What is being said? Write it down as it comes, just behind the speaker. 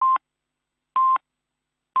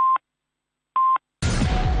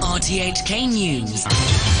RTHK News.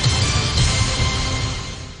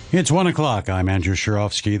 It's 1 o'clock. I'm Andrew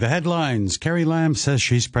Shirovsky. The headlines. Carrie Lam says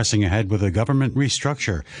she's pressing ahead with a government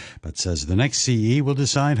restructure, but says the next CE will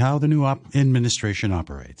decide how the new administration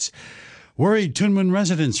operates. Worried Tuen Mun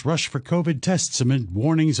residents rush for COVID tests amid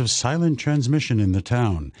warnings of silent transmission in the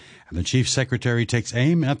town. And the chief secretary takes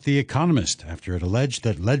aim at The Economist after it alleged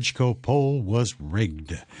that LegCo poll was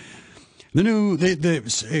rigged.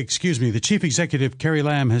 The chief executive, Carrie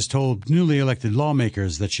Lam, has told newly elected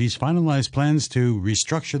lawmakers that she's finalized plans to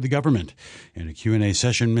restructure the government. In a Q&A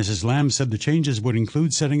session, Mrs. Lam said the changes would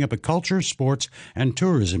include setting up a culture, sports, and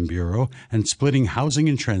tourism bureau and splitting housing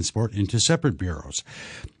and transport into separate bureaus.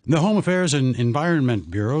 The Home Affairs and Environment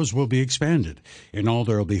bureaus will be expanded. In all,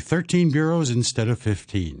 there will be 13 bureaus instead of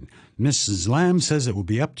 15. Mrs. Lam says it will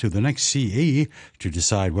be up to the next CE to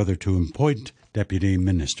decide whether to appoint deputy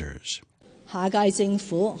ministers. The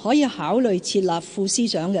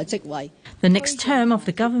next term of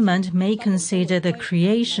the government may consider the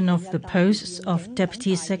creation of the posts of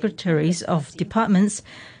deputy secretaries of departments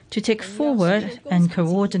to take forward and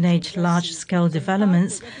coordinate large-scale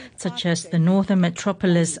developments such as the Northern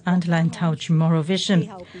Metropolis and Lantau Tomorrow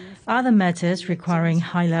Vision. Other matters requiring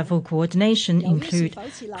high-level coordination include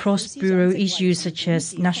cross-bureau issues such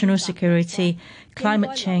as national security,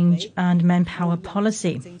 climate change, and manpower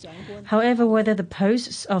policy. However, whether the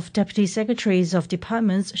posts of deputy secretaries of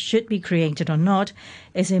departments should be created or not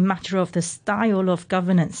is a matter of the style of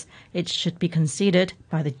governance. It should be considered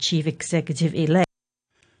by the chief executive-elect.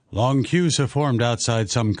 Long queues have formed outside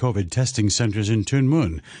some COVID testing centers in Tuen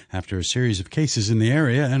Mun after a series of cases in the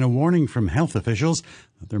area and a warning from health officials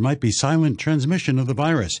that there might be silent transmission of the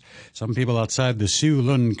virus. Some people outside the Siu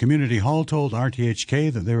Lun Community Hall told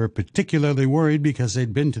RTHK that they were particularly worried because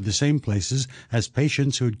they'd been to the same places as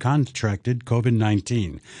patients who had contracted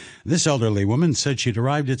COVID-19. This elderly woman said she'd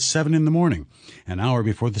arrived at 7 in the morning, an hour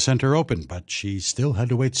before the center opened, but she still had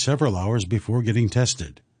to wait several hours before getting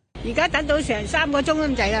tested. I've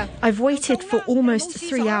waited for almost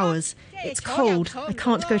 3 hours. It's cold, I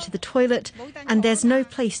can't go to the toilet, and there's no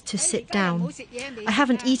place to sit down. I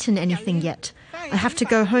haven't eaten anything yet. I have to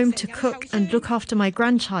go home to cook and look after my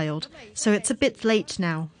grandchild, so it's a bit late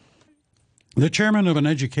now. The chairman of an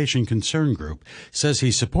education concern group says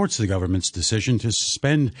he supports the government's decision to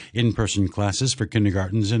suspend in-person classes for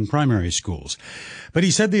kindergartens and primary schools. But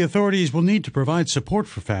he said the authorities will need to provide support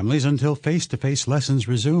for families until face-to-face lessons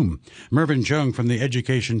resume. Mervyn Chung from the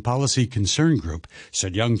Education Policy Concern Group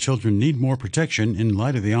said young children need more protection in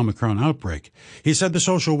light of the Omicron outbreak. He said the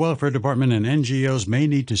Social Welfare Department and NGOs may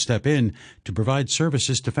need to step in to provide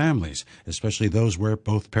services to families, especially those where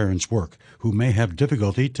both parents work, who may have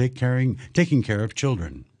difficulty taking care of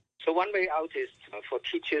children. So one way out is for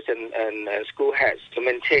teachers and school heads to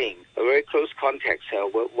maintain a very close contact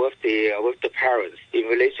with the parents in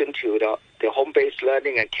relation to the home-based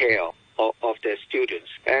learning and care of their students.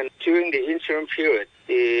 And during the interim period,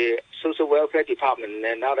 the Social Welfare Department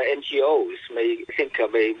and other NGOs may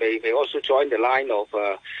also join the line of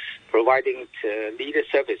providing needed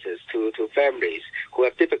services to families who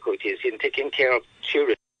have difficulties in taking care of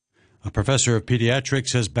children. A professor of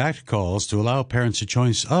pediatrics has backed calls to allow parents a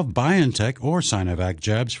choice of BioNTech or Sinovac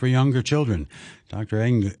jabs for younger children. Dr.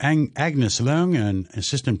 Agnes Leung, an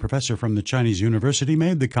assistant professor from the Chinese University,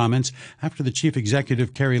 made the comments after the chief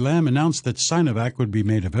executive, Carrie Lam, announced that Sinovac would be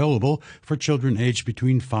made available for children aged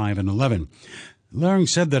between 5 and 11. Leung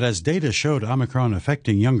said that as data showed Omicron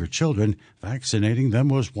affecting younger children, vaccinating them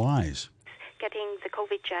was wise. Getting the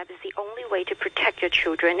COVID jab is the only way to protect your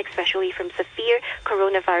children, especially from severe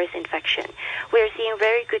coronavirus infection. We're seeing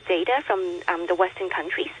very good data from the Western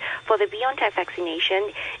countries. For the BioNTech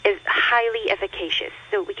vaccination is highly efficacious.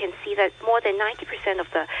 So we can see that more than 90%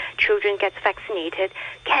 of the children gets vaccinated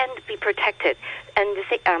can be protected. And the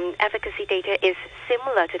efficacy data is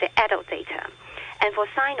similar to the adult data. And for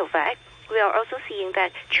Sinovac, we are also seeing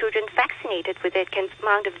that children vaccinated with it can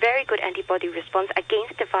mount a very good antibody response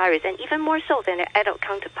against the virus, and even more so than their adult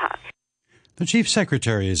counterpart. The chief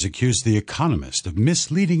secretary has accused The Economist of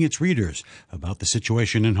misleading its readers about the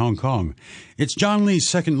situation in Hong Kong. It's John Lee's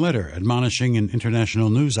second letter admonishing an international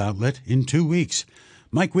news outlet in 2 weeks.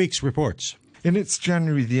 Mike Weeks reports. In its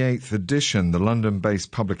January the 8th edition, the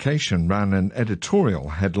London-based publication ran an editorial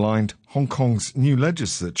headlined, "Hong Kong's new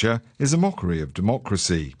legislature is a mockery of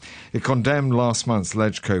democracy." It condemned last month's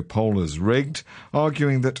LegCo poll as rigged,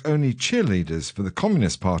 arguing that only cheerleaders for the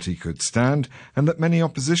Communist Party could stand and that many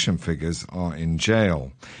opposition figures are in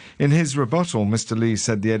jail. In his rebuttal, Mr. Lee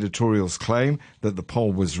said the editorial's claim that the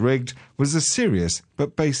poll was rigged was a serious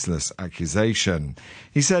but baseless accusation.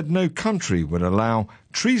 He said no country would allow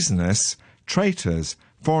treasonous, traitors,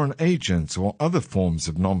 foreign agents or other forms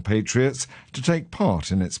of non-patriots to take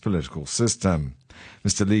part in its political system.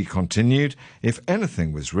 Mr. Lee continued, if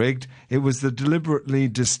anything was rigged, it was the deliberately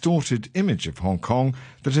distorted image of Hong Kong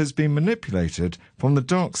that has been manipulated from the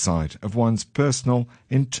dark side of one's personal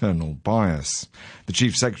internal bias. The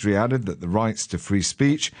Chief Secretary added that the rights to free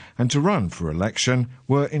speech and to run for election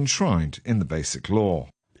were enshrined in the Basic Law.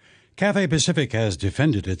 Cathay Pacific has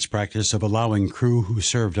defended its practice of allowing crew who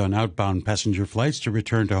served on outbound passenger flights to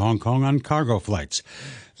return to Hong Kong on cargo flights.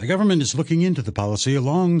 The government is looking into the policy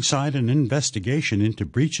alongside an investigation into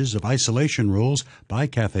breaches of isolation rules by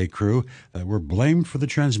Cathay crew that were blamed for the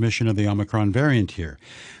transmission of the Omicron variant here.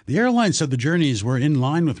 The airline said the journeys were in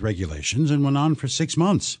line with regulations and went on for 6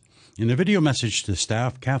 months. In a video message to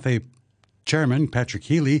staff, Cathay Chairman Patrick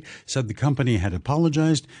Healy said the company had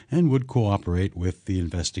apologized and would cooperate with the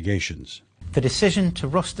investigations. The decision to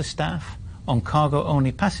roster staff on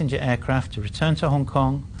cargo-only passenger aircraft to return to Hong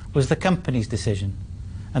Kong was the company's decision,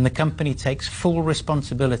 and the company takes full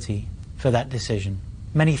responsibility for that decision.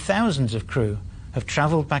 Many thousands of crew have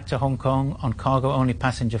travelled back to Hong Kong on cargo-only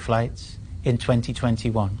passenger flights in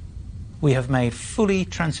 2021. We have made fully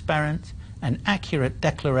transparent and accurate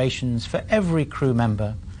declarations for every crew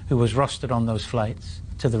member who was rostered on those flights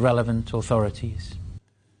to the relevant authorities.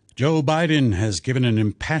 Joe Biden has given an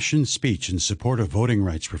impassioned speech in support of voting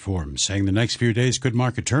rights reform, saying the next few days could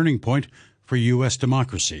mark a turning point for U.S.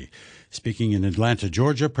 democracy. Speaking in Atlanta,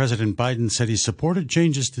 Georgia, President Biden said he supported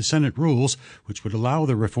changes to Senate rules which would allow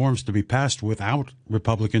the reforms to be passed without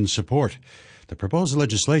Republican support. The proposed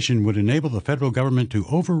legislation would enable the federal government to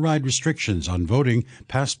override restrictions on voting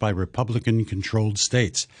passed by Republican-controlled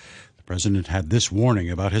states. The president had this warning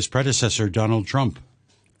about his predecessor, Donald Trump.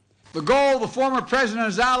 The goal of the former president and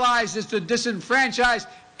his allies is to disenfranchise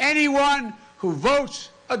anyone who votes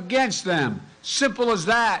against them. Simple as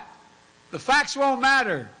that. The facts won't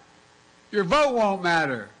matter. Your vote won't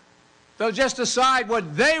matter. They'll just decide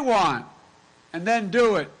what they want and then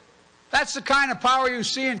do it. That's the kind of power you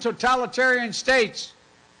see in totalitarian states,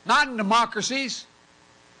 not in democracies.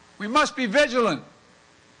 We must be vigilant,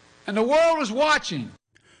 and the world is watching.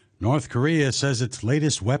 North Korea says its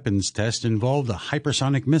latest weapons test involved a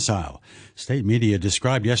hypersonic missile. State media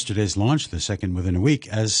described yesterday's launch, the second within a week,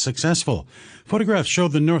 as successful. Photographs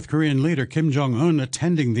showed the North Korean leader Kim Jong-un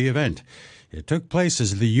attending the event. It took place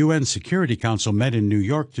as the UN Security Council met in New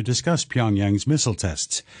York to discuss Pyongyang's missile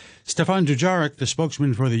tests. Stefan Dujarric, the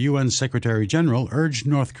spokesman for the UN Secretary General, urged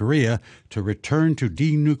North Korea to return to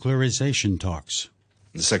denuclearization talks.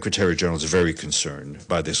 The Secretary General is very concerned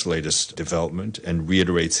by this latest development and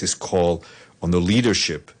reiterates his call on the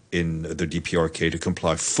leadership in the DPRK to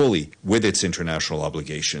comply fully with its international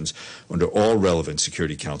obligations under all relevant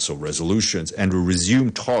Security Council resolutions and to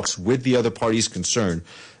resume talks with the other parties concerned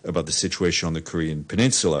about the situation on the Korean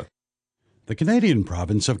Peninsula. The Canadian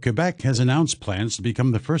province of Quebec has announced plans to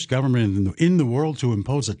become the first government in the world to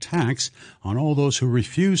impose a tax on all those who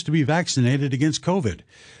refuse to be vaccinated against COVID.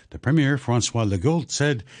 The Premier, François Legault,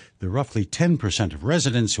 said the roughly 10% of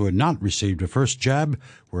residents who had not received a first jab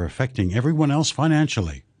were affecting everyone else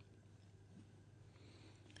financially.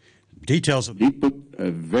 Details of He put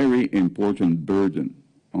a very important burden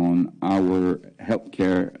on our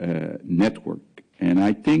healthcare network. And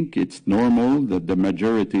I think it's normal that the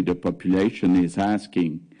majority of the population is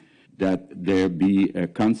asking that there be a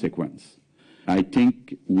consequence. I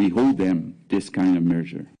think we owe them this kind of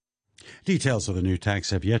measure. Details of the new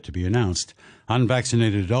tax have yet to be announced.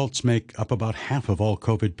 Unvaccinated adults make up about half of all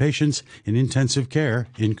COVID patients in intensive care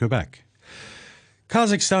in Quebec.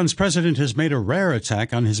 Kazakhstan's president has made a rare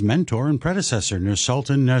attack on his mentor and predecessor,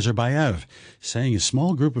 Nursultan Nazarbayev, saying a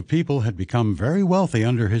small group of people had become very wealthy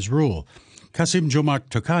under his rule. Kassym-Jomart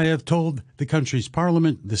Tokayev told the country's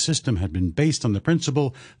parliament the system had been based on the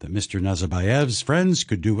principle that Mr. Nazarbayev's friends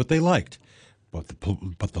could do what they liked, but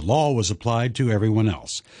the law was applied to everyone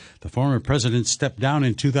else. The former president stepped down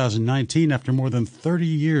in 2019 after more than 30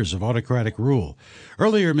 years of autocratic rule.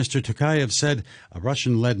 Earlier, Mr. Tokayev said a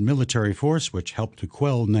Russian-led military force, which helped to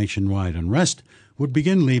quell nationwide unrest, would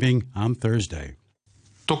begin leaving on Thursday.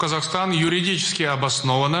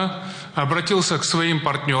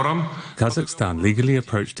 Kazakhstan legally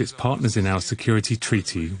approached its partners in our security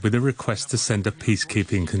treaty with a request to send a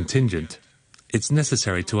peacekeeping contingent. It's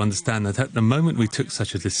necessary to understand that at the moment we took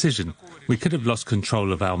such a decision, we could have lost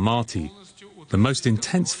control of Almaty. The most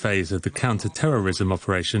intense phase of the counter-terrorism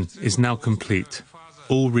operation is now complete.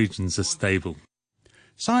 All regions are stable.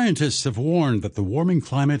 Scientists have warned that the warming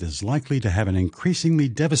climate is likely to have an increasingly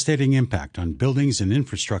devastating impact on buildings and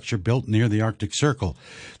infrastructure built near the Arctic Circle.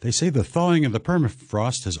 They say the thawing of the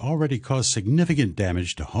permafrost has already caused significant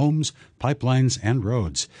damage to homes, pipelines, and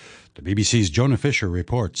roads. The BBC's Jonah Fisher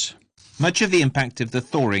reports. Much of the impact of the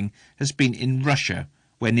thawing has been in Russia,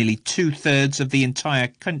 where nearly 2/3 of the entire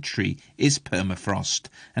country is permafrost,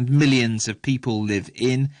 and millions of people live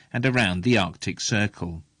in and around the Arctic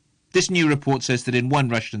Circle. This new report says that in one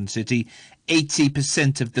Russian city,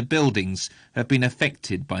 80% of the buildings have been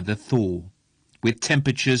affected by the thaw. With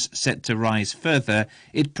temperatures set to rise further,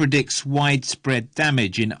 it predicts widespread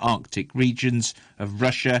damage in Arctic regions of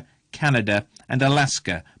Russia, Canada and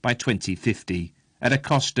Alaska by 2050, at a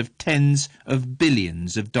cost of tens of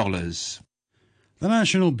billions of dollars. The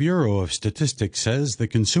National Bureau of Statistics says the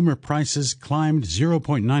consumer prices climbed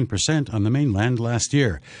 0.9% on the mainland last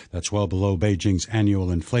year. That's well below Beijing's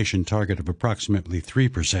annual inflation target of approximately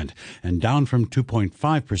 3%, and down from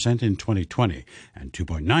 2.5% in 2020 and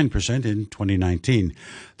 2.9% in 2019.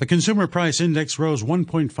 The Consumer Price Index rose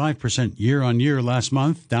 1.5% year-on-year last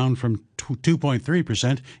month, down from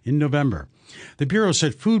 2.3% in November. The Bureau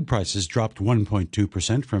said food prices dropped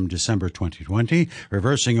 1.2% from December 2020,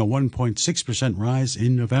 reversing a 1.6% rise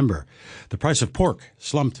in November. The price of pork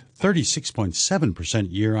slumped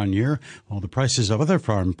 36.7% year-on-year, while the prices of other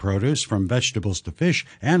farm produce, from vegetables to fish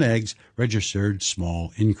and eggs, registered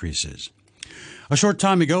small increases. A short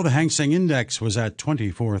time ago, the Hang Seng Index was at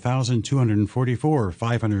 24,244,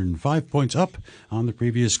 505 points up on the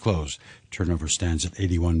previous close. Turnover stands at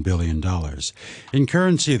 $81 billion. In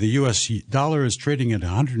currency, the U.S. dollar is trading at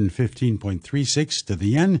 115.36 to the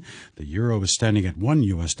yen. The euro is standing at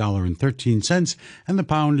 $1.13, and the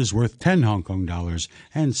pound is worth 10 Hong Kong dollars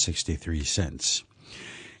and 63 cents.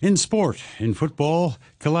 In sport, in football,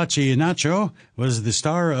 Kelechi Iheanacho was the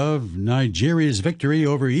star of Nigeria's victory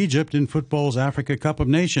over Egypt in football's Africa Cup of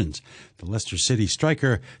Nations. The Leicester City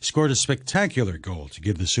striker scored a spectacular goal to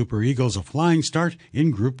give the Super Eagles a flying start in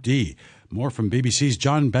Group D. More from BBC's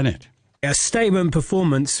John Bennett. A statement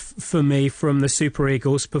performance for me from the Super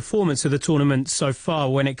Eagles. Performance of the tournament so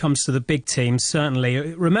far when it comes to the big teams,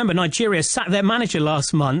 certainly. Remember, Nigeria sacked their manager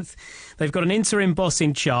last month. They've got an interim boss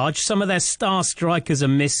in charge. Some of their star strikers are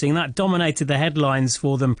missing. That dominated the headlines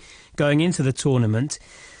for them going into the tournament.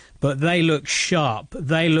 But they looked sharp.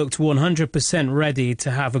 They looked 100% ready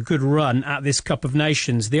to have a good run at this Cup of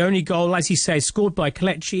Nations. The only goal, as you say, scored by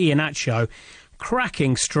Kelechi Iheanacho.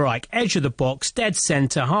 Cracking strike, edge of the box, dead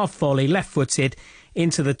centre, half volley, left-footed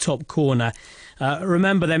into the top corner.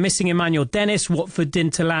 Remember, they're missing Emmanuel Dennis. Watford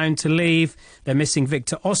didn't allow him to leave. They're missing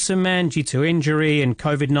Victor Osimhen due to injury and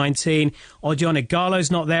COVID-19. Odion Ighalo's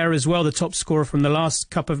not there as well, the top scorer from the last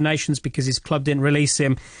Cup of Nations, because his club didn't release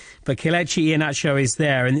him. But Kelechi Iheanacho is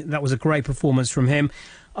there, and that was a great performance from him.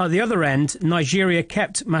 At the other end, Nigeria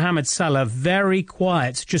kept Mohamed Salah very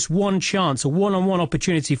quiet. Just one chance, a one-on-one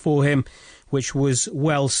opportunity for him, which was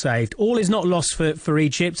well saved. All is not lost for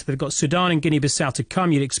Egypt. They've got Sudan and Guinea-Bissau to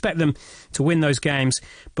come. You'd expect them to win those games,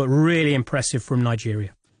 but really impressive from Nigeria.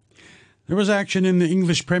 There was action in the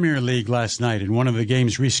English Premier League last night in one of the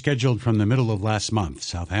games rescheduled from the middle of last month.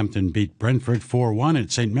 Southampton beat Brentford 4-1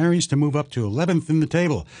 at St Mary's to move up to 11th in the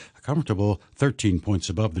table, a comfortable 13 points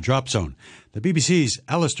above the drop zone. The BBC's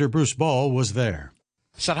Alistair Bruce Ball was there.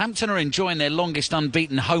 Southampton are enjoying their longest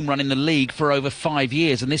unbeaten home run in the league for over 5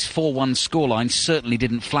 years, and this 4-1 scoreline certainly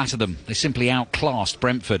didn't flatter them. They simply outclassed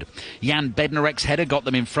Brentford. Jan Bednarek's header got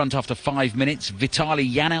them in front after 5 minutes.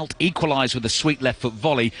 Vitaly Janelt equalised with a sweet left-foot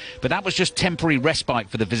volley, but that was just temporary respite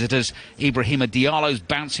for the visitors. Ibrahima Diallo's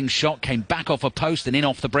bouncing shot came back off a post and in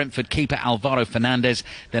off the Brentford keeper Alvaro Fernandez.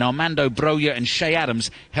 Then Armando Broja and Shea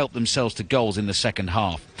Adams helped themselves to goals in the second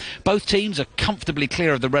half. Both teams are comfortably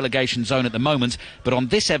clear of the relegation zone at the moment, but on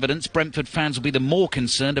this evidence, Brentford fans will be the more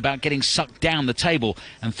concerned about getting sucked down the table,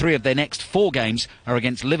 and 3 of their next 4 games are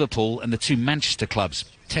against Liverpool and the 2 Manchester clubs.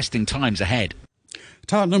 Testing times ahead.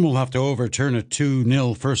 Tottenham will have to overturn a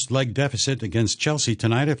 2-0 first leg deficit against Chelsea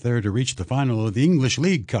tonight if they're to reach the final of the English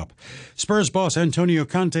League Cup. Spurs boss Antonio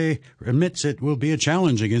Conte admits it will be a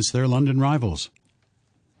challenge against their London rivals.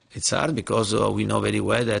 It's hard because we know very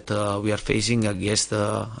well that we are facing against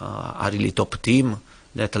a really top team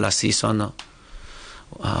that last season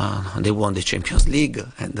they won the Champions League,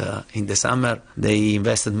 and in the summer they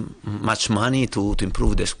invested much money to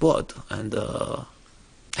improve the squad. And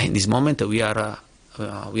in this moment we are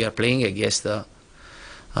playing against the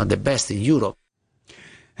best in Europe.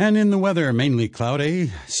 And in the weather, mainly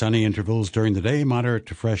cloudy, sunny intervals during the day, moderate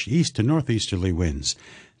to fresh east to northeasterly winds.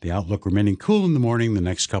 The outlook remaining cool in the morning the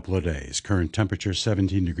next couple of days. Current temperature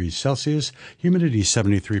 17 degrees Celsius, humidity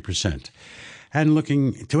 73%. And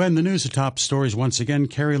looking to end the news at top stories once again,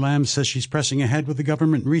 Carrie Lam says she's pressing ahead with the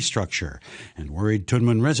government restructure. And worried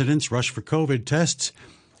Tunman residents rush for COVID tests.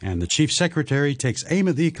 And the chief secretary takes aim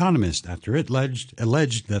at The Economist after it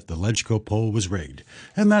alleged that the LegCo poll was rigged.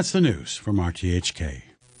 And that's the news from RTHK.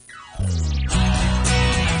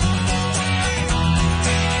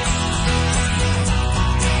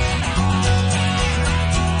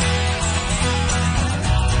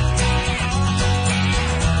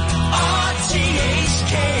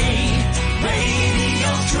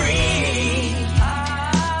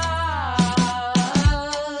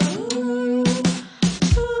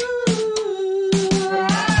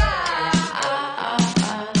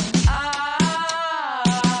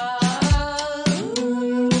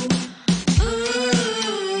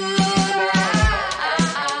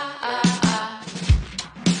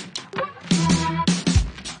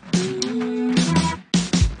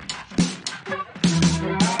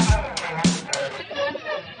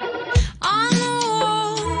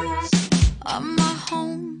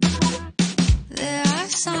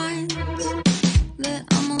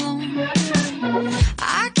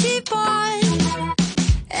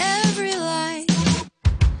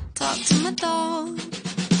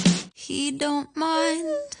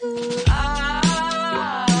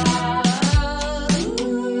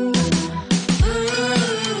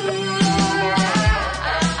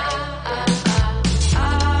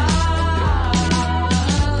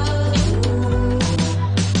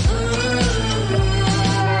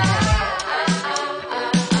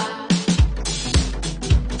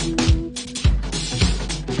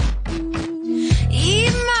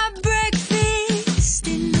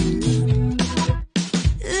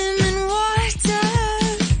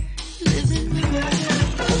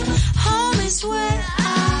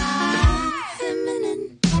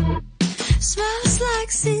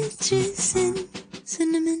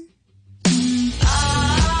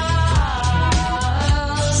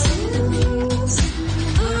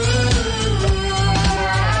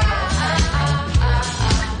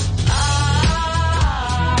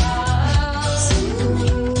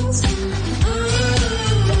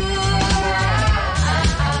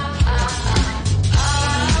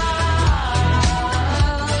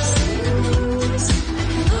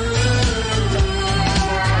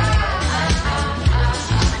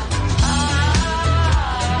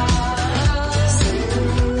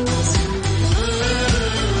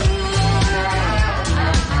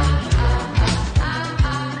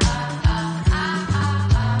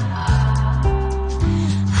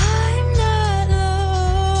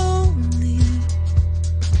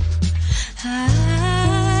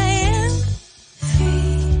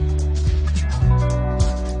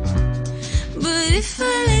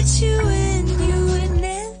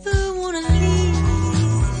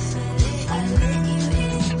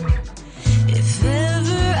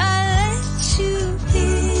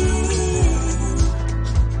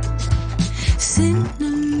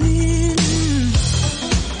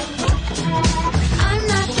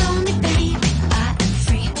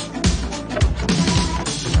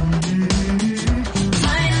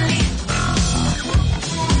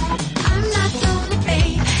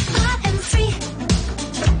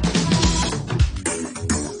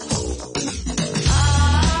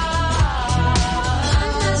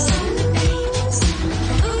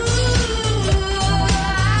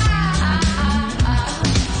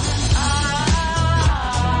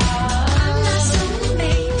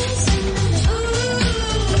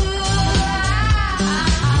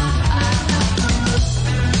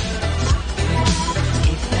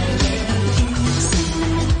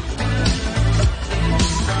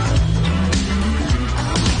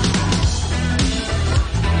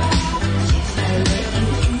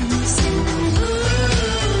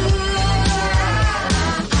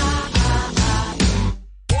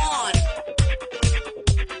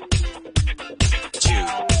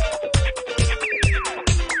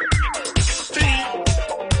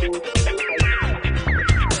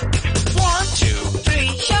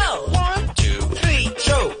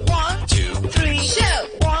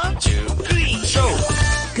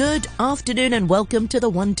 Afternoon and welcome to the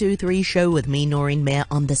 123 show with me, Noreen Mayer,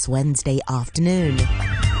 on this Wednesday afternoon.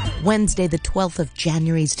 Wednesday the 12th of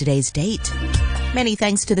January is today's date. Many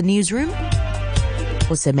thanks to the newsroom.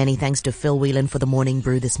 Also many thanks to Phil Whelan for the morning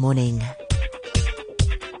brew this morning.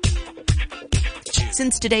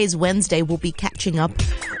 Since today's Wednesday, we'll be catching up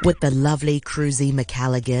with the lovely Cruzy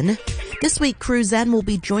McCalligan. This week, Cruzanne will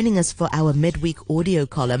be joining us for our midweek audio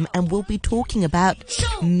column and we'll be talking about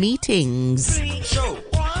meetings.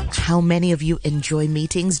 How many of you enjoy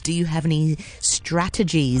meetings? Do you have any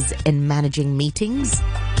strategies in managing meetings?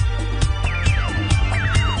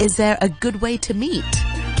 Is there a good way to meet?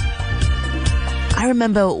 I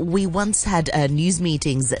remember we once had news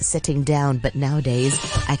meetings sitting down, but nowadays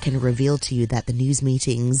I can reveal to you that the news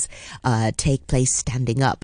meetings take place standing up.